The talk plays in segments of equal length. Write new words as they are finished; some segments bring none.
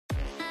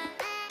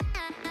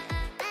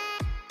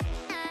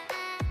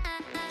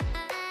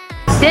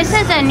This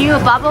is a new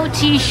bubble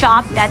tea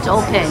shop that's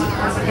open.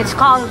 It's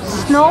called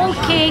Snow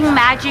King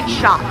Magic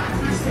Shop.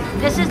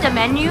 This is the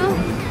menu.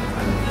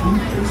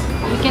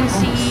 You can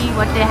see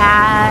what they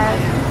have.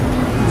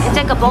 It's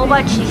like a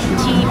boba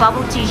tea,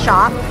 bubble tea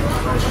shop.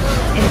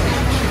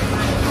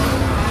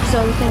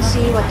 So you can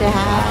see what they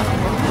have.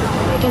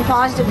 You can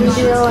pause the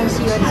video and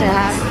see what they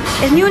have.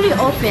 It's newly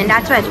open,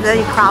 that's why it's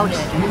very crowded.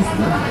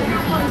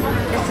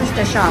 This is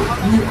the shop.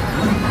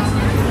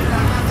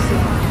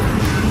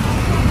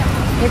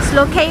 It's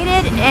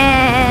located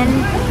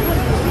in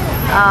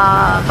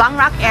Bang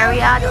Rak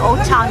area, the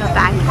old town of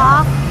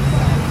Bangkok.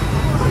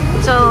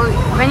 So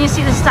when you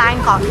see the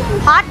sign called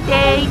Hot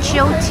Day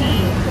Chill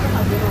Tea,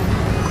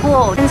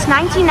 cool. Since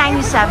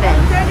 1997,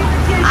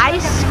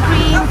 ice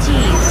cream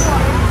teas.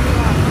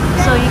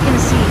 So you can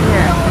see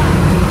here.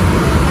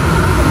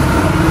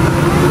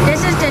 This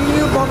is the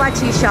new boba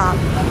tea shop.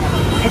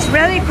 It's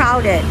really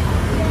crowded.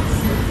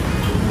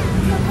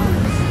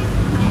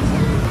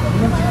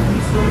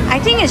 I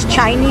think it's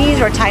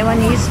Chinese or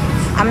Taiwanese,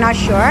 I'm not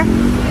sure.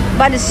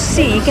 But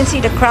you can see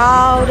the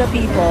crowd of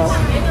people.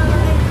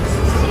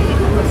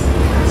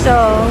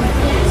 So,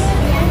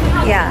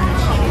 yeah,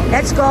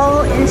 let's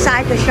go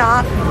inside the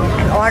shop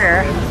and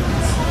order.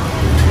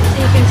 So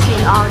you can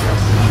see all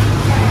this.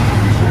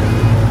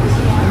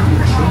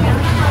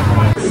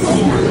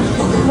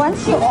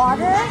 Once you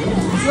order,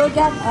 you'll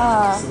get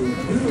a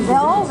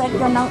bill with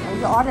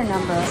your order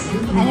number,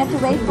 and you have to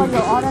wait for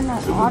your order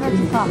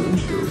to come.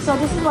 So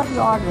this is what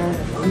you ordered: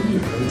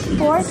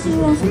 4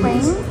 Cereal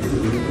Spring,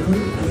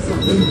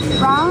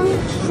 brown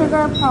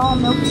sugar pearl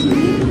milk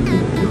tea,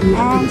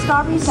 and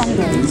strawberry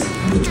sundaes.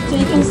 So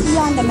you can see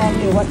on the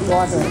menu what you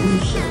ordered.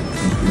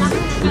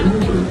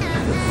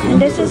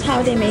 And this is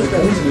how they make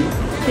it.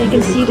 So you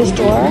can see the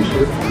store,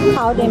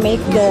 how they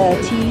make the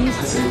teas.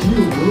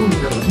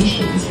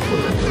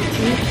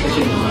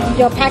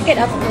 They'll pack it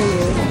up for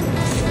you.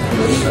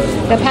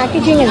 The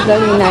packaging is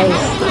very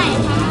nice.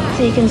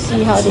 So you can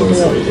see how they do it.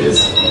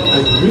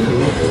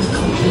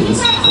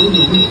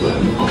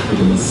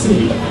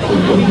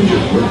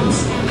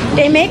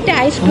 They make the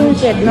ice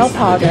creams with milk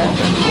powder.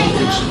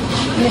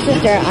 And this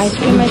is their ice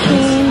cream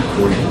machine.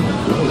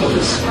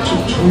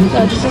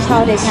 So this is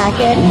how they pack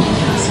it.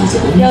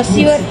 They'll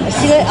seal it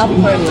up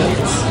for you.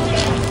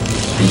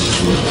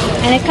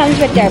 And it comes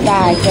with their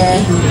bag,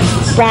 their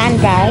brand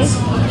bag.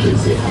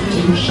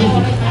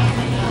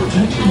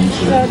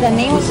 So the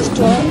name of the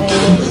store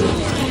is,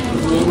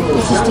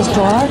 this is the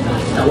store.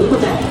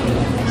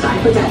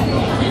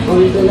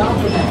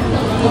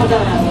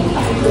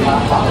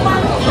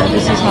 So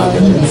this is how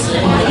it is.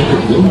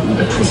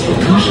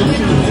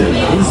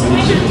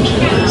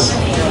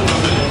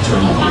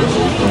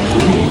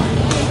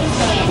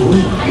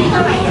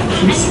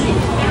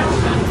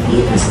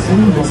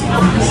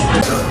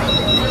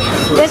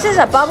 This is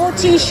a bubble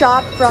tea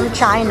shop from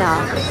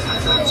China.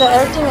 So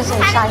everything is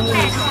in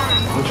Chinese.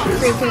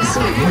 So you can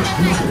see.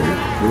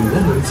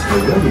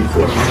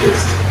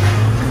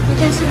 You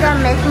can see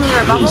them making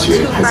your bubble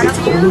tea in front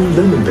of you.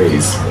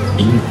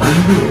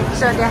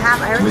 So they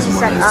have everything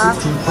set up.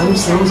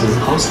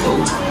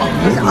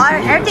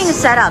 Everything is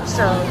set up,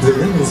 so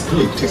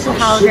this is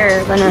how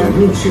they're gonna.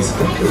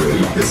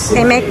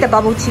 They make the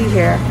bubble tea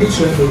here. I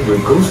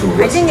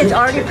think it's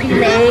already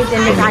pre-made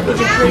and they package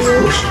it for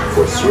you.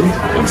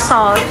 It's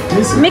called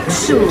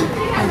Mixue.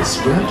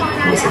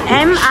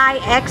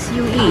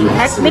 M-I-X-U-E.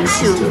 That's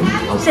Mixue.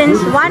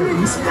 Since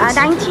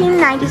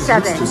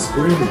 1997.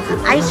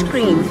 Ice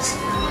cream.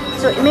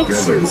 So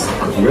Mixue.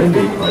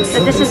 So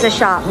this is the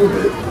shop.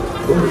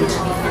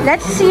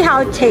 Let's see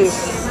how it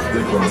tastes.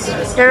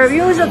 The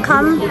reviews will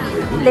come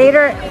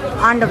later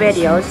on the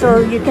video, so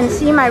you can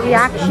see my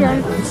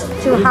reaction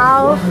to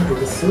how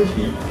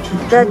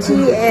the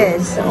tea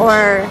is,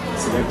 or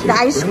the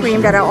ice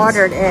cream that I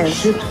ordered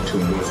is.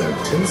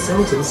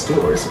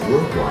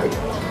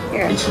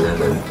 Here.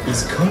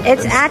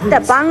 It's at the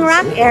Bang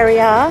Rak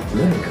area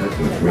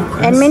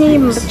in mini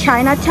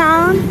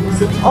Chinatown,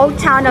 old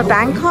town of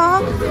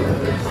Bangkok.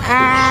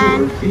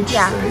 And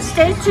yeah,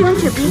 stay tuned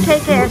to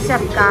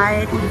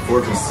bkksfguide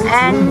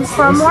and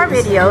for more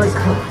videos,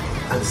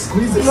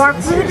 more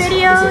food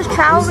videos,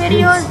 travel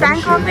videos,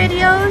 Bangkok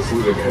videos,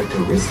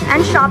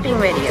 and shopping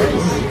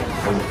videos.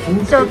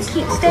 So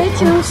stay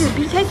tuned to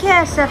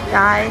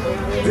bkksfguide,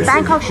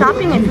 Bangkok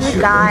shopping and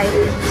food guide.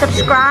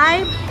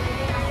 Subscribe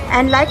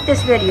and like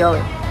this video.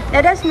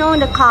 Let us know in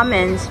the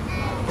comments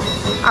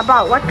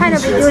about what kind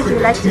of videos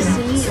you'd like to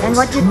see and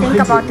what you think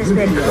about this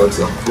video.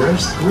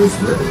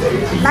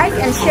 Like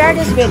and share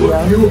this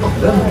video.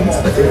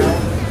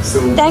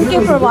 Thank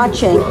you for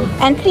watching,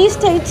 and please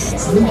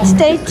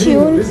stay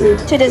tuned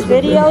to this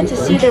video to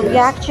see the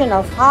reaction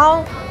of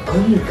how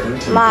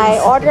my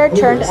order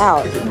turned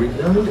out. Here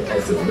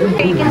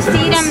you can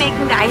see them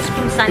making the ice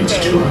cream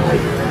sundae.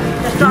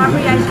 The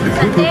strawberry ice cream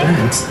sundae.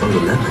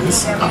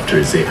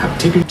 After they have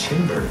taken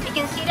chamber. You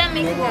can see them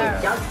making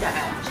the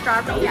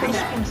strawberry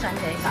ice cream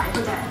sundae.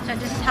 So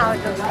this is how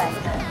it looks like.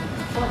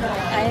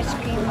 ice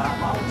cream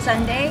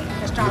sundae,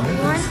 the strawberry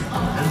one.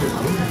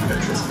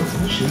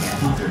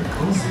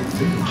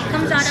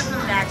 Comes out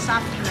from that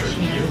soft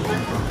machine,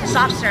 the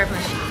soft serve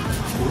machine.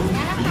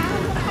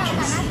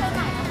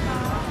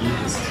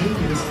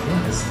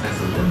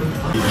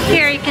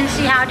 Here you can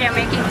see how they're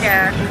making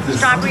their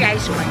strawberry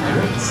ice cream.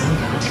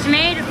 It's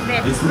made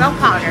with milk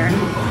powder.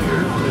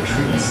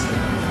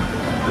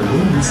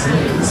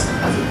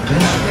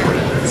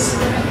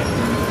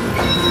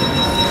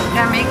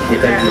 They're making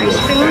their ice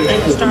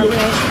cream, strawberry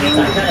ice cream.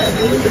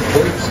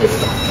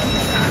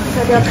 So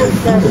they'll put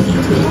the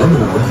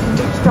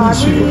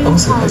strawberry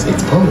also has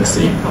its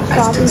policy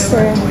strawberry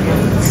syrup.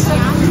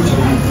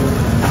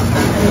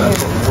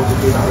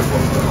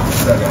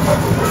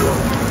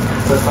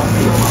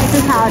 This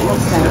is how it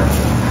looks like.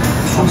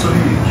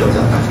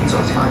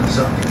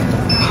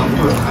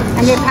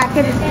 And they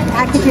package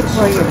it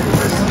for you.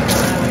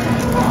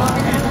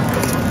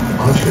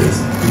 Arches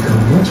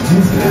become much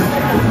easier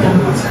when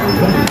animals are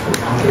ready for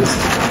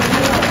harvest.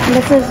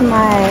 This is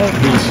my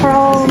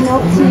pearl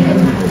milk tea,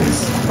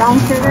 brown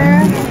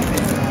sugar.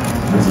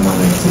 With more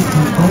than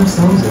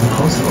 65,000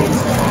 households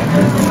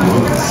every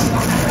month.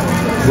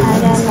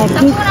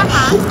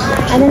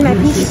 And then my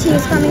peach tea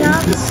is coming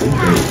up.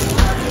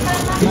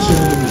 Each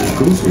element will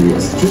go through a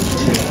strict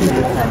check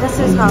period. So this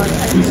is how it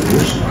is. With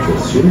which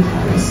goes your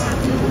price.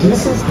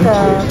 This is the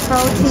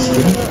pearl tea,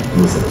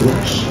 With a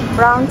blush.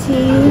 brown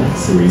tea,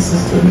 Series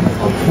system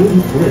of 40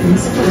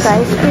 frames. this is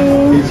ice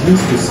cream. Is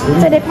used to spray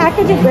So they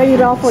package it very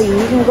well for you.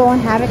 You can go and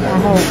have it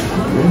at home.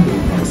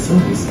 blending by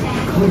size,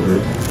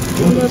 color,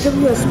 And they'll give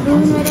you a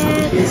spoon with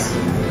it.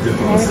 the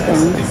process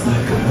Everything. is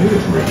like a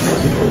military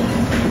practical.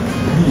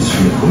 Please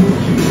should only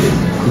use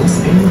plus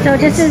any So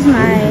this is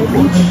my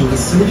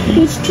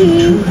peach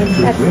tea.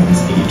 200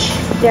 grams each.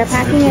 They're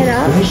packing it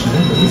up. Fresh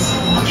lemons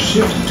are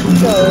shipped to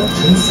more than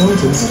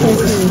 10,000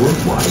 stores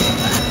worldwide.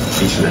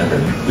 Each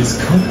lemon is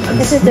cut and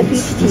This is the peach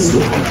sliced tea.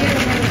 slowly.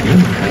 Then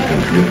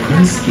having your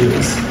press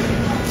skills.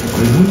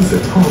 Remove the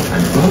top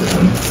and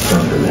bottom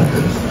from the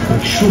lemon.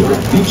 Make sure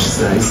each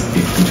slice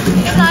is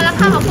between 2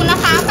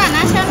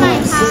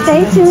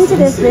 Stay tuned to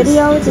this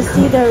video to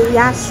see the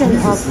reaction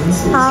of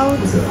how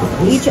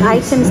each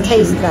item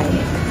tastes like.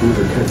 with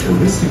the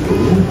characteristic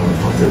aroma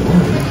of the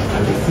wine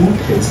and the full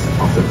taste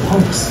of the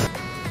pulse.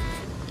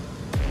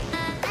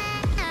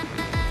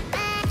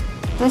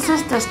 This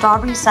is the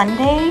strawberry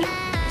sundae.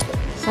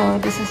 So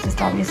this is the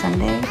strawberry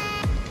sundae.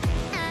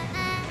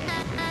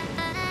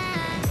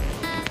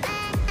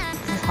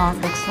 This is how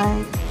it looks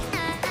like.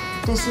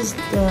 This is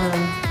the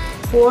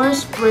Four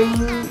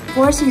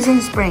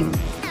Seasons Spring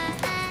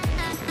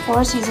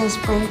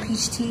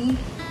peach tea.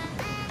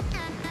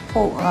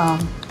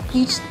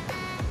 Peach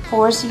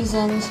Four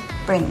Seasons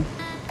Spring.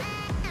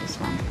 This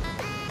one.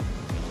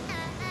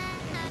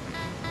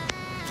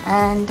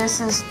 And this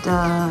is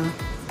the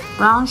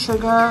brown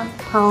sugar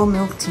pearl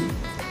milk tea.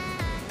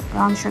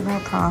 Brown sugar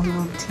pearl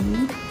milk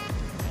tea.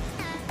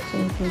 So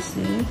you can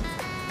see.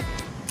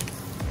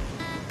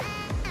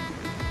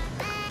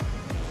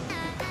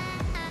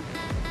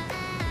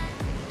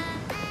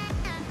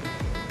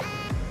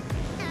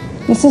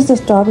 This is the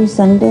strawberry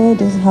sundae.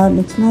 This is how it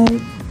looks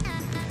like.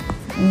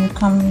 When you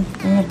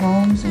bring it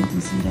home, so you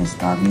can see there's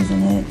strawberries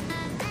in it.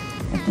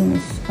 I think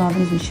it's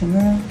strawberries with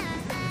sugar.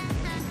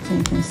 So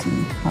you can see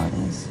how it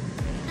is.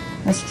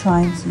 Let's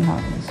try and see how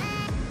it is.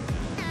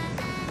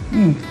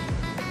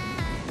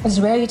 It's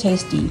very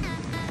tasty.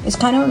 It's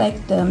kind of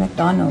like the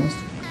McDonald's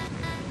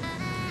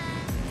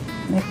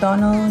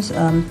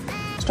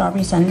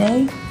strawberry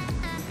sundae.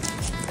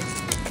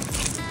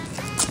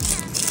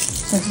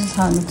 So this is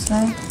how it looks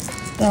like.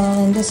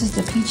 Then this is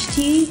the peach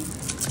tea.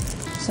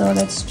 So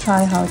let's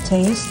try how it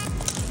tastes.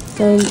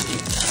 So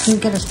you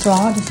get a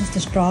straw. This is the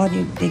straw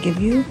they give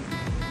you.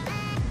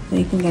 So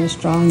you can get a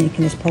straw and you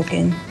can just poke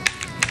in.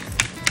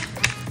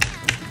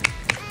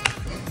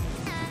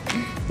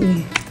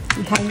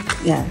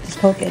 Just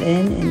poke it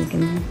in and you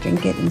can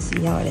drink it and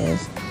see how it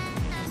is.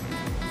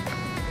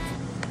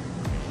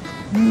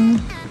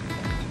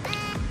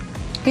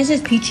 This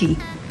is peachy.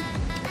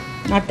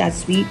 Not that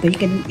sweet, but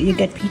you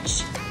get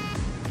peach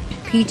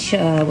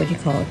what do you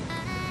call it?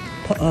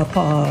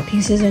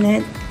 Pieces in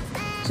it,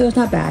 so it's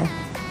not bad.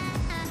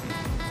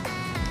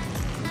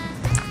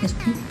 It's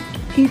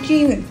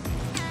peachy with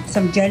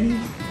some jelly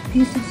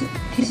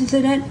pieces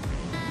in it.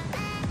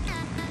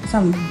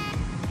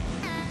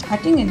 I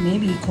think it may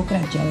be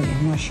coconut jelly,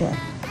 I'm not sure,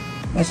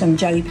 but some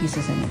jelly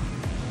pieces in it.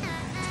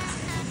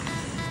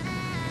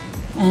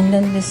 And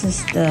then this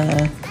is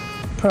the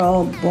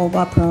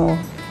boba pearl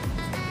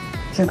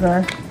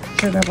sugar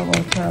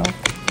boba pearl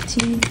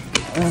tea.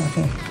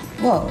 Okay,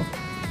 whoa.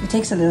 It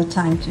takes a little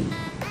time to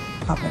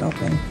pop it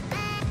open.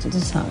 So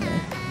this is how it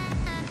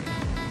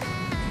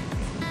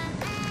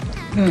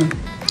is.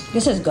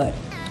 This is good.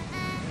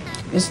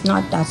 It's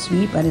not that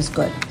sweet, but it's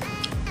good.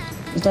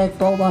 It's like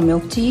boba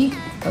milk tea,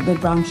 but with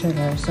brown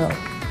sugar. So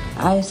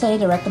I say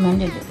the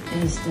recommended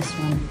is this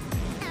one,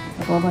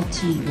 the boba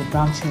tea with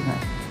brown sugar.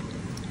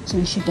 So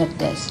you should get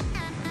this.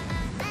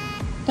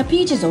 The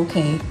peach is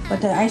okay,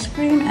 but the ice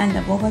cream and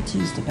the boba tea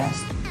is the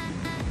best.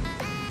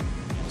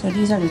 So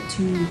these are the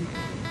two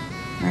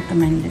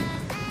recommended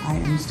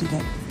items to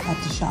get at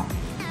the shop.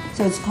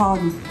 So it's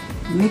called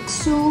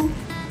Mixue,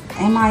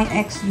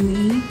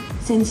 M-I-X-U-E,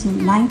 since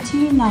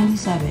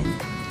 1997.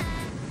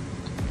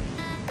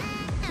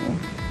 So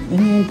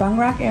when you're in Bang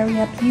Rak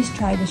area, please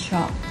try the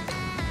shop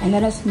and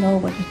let us know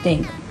what you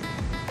think.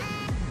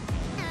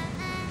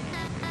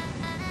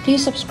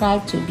 Please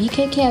subscribe to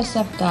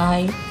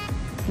bkksfguide,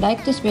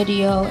 like this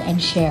video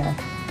and share.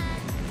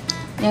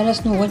 Let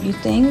us know what you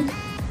think,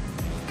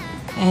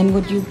 and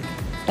would you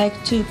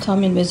like to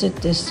come and visit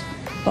this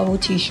bubble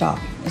tea shop.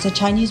 It's a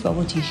Chinese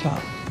bubble tea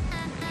shop.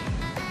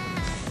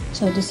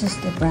 So this is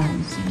the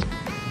brand, see?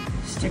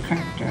 It's the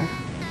character.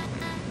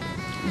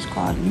 It's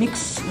called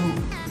Mixue.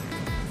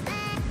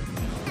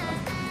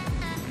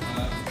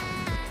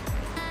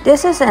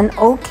 This is an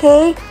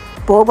okay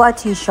boba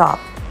tea shop,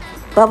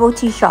 bubble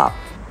tea shop.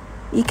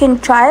 You can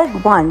try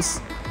it once,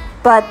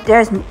 but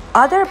there's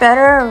other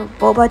better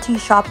boba tea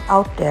shops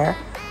out there,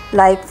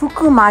 like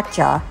Fuku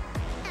Matcha,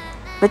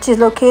 which is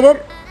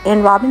located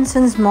in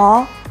Robinson's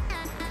Mall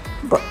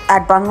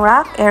at Bang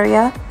Rak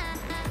area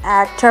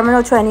at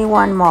Terminal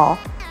 21 Mall,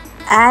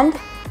 and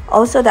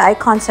also the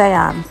Icon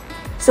Siam.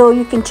 So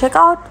you can check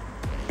out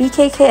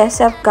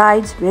BKKSF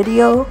Guide's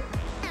video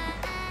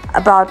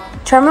about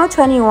Terminal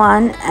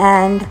 21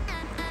 and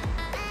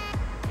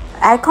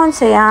Icon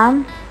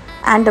Siam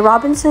and the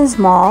Robinson's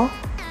Mall,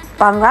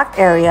 Bang Rak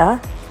area,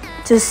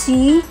 to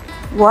see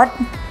what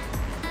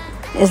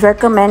is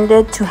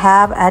recommended to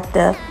have at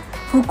the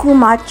Fuku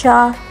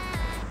Matcha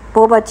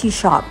boba tea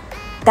shop.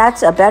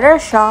 That's a better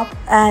shop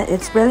and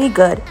it's really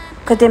good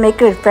because they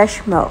make it with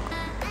fresh milk.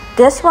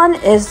 This one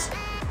is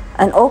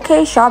an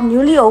okay shop,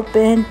 newly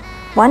opened,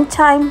 one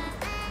time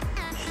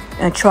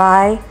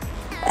try,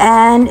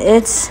 and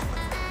it's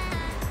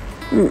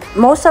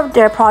most of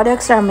their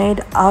products are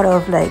made out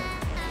of like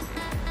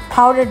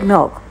powdered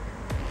milk.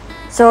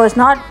 So it's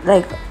not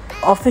like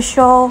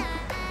official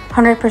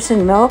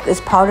 100% milk,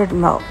 it's powdered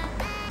milk.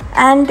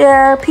 And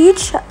their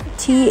peach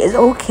tea is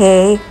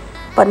okay,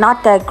 but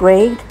not that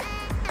great.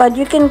 But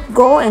you can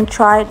go and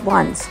try it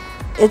once.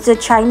 It's a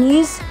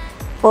Chinese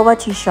boba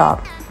tea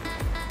shop.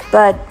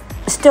 But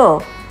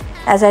still,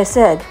 as I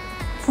said,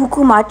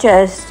 Fuku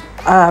Matcha is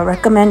a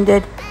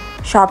recommended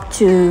shop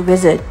to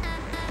visit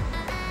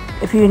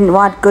if you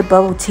want good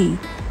bubble tea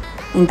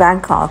in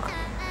Bangkok.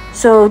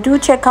 So do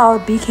check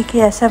out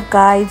BKKSF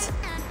Guide's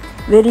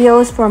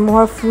videos for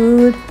more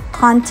food,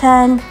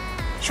 content,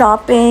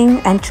 shopping,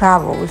 and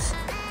travels.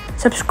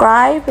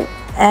 Subscribe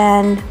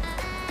and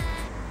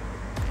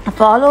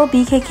follow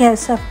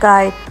BKKSF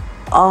Guide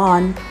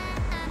on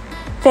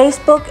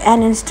Facebook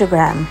and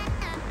Instagram.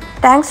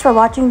 Thanks for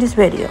watching this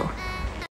video.